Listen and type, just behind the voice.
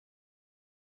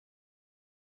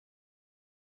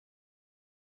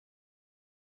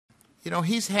You know,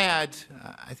 he's had,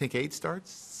 I think, 8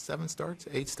 starts, 7 starts,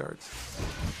 8 starts.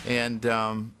 And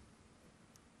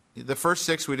the first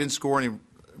 6, we didn't score any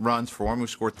runs for him. We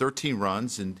scored 13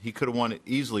 runs, and he could have won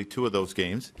easily 2 of those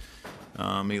games.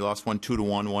 He lost one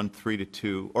 2-1, one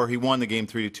 3-2, or he won the game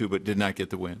 3-2, but did not get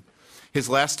the win. His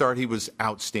last start, he was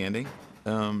outstanding.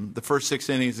 The first 6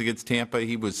 innings against Tampa,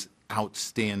 he was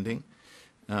outstanding.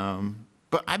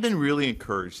 But I've been really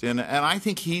encouraged, and I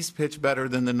think he's pitched better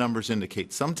than the numbers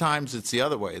indicate. Sometimes it's the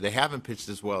other way. They haven't pitched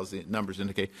as well as the numbers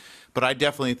indicate. But I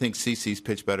definitely think CeCe's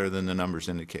pitched better than the numbers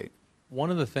indicate.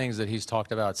 One of the things that he's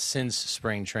talked about since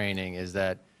spring training is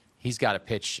that he's got to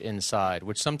pitch inside,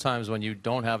 which sometimes when you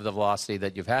don't have the velocity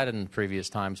that you've had in previous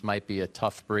times might be a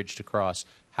tough bridge to cross.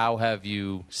 How have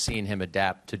you seen him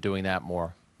adapt to doing that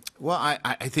more? Well,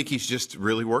 I think he's just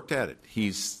really worked at it.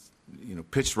 He's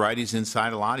pitched righties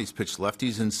inside a lot. He's pitched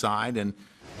lefties inside. And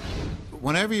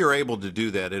whenever you're able to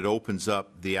do that, it opens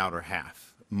up the outer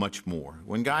half much more.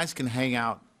 When guys can hang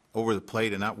out over the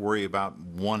plate and not worry about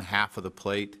one half of the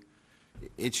plate,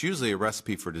 it's usually a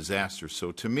recipe for disaster.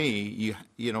 So to me,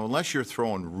 unless you're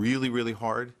throwing really, really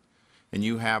hard and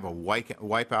you have a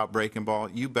wipe-out breaking ball,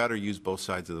 you better use both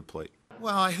sides of the plate.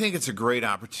 Well, I think it's a great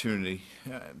opportunity.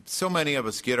 So many of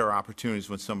us get our opportunities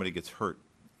when somebody gets hurt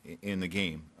in the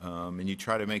game, and you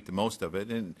try to make the most of it.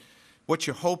 And what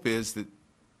you hope is that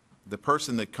the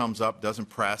person that comes up doesn't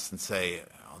press and say,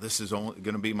 oh, this is going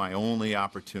to be my only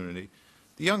opportunity.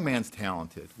 The young man's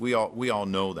talented. We all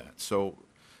know that. So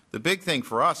the big thing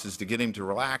for us is to get him to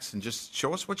relax and just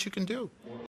show us what you can do.